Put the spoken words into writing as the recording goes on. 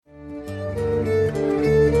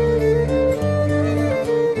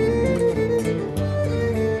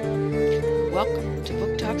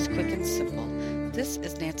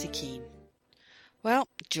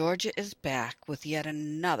Georgia is back with yet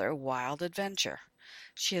another wild adventure.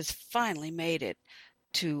 She has finally made it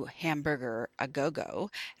to Hamburger a Go-Go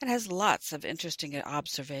and has lots of interesting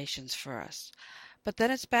observations for us. But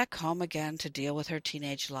then it's back home again to deal with her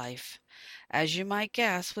teenage life. As you might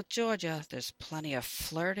guess, with Georgia, there's plenty of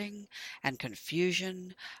flirting and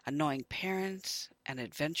confusion, annoying parents, and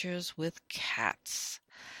adventures with cats.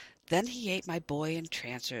 Then he ate my boy in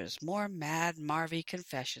trancers. More Mad Marvy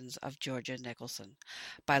Confessions of Georgia Nicholson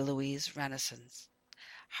by Louise Rennison.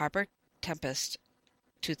 Harper Tempest,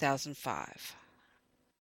 2005.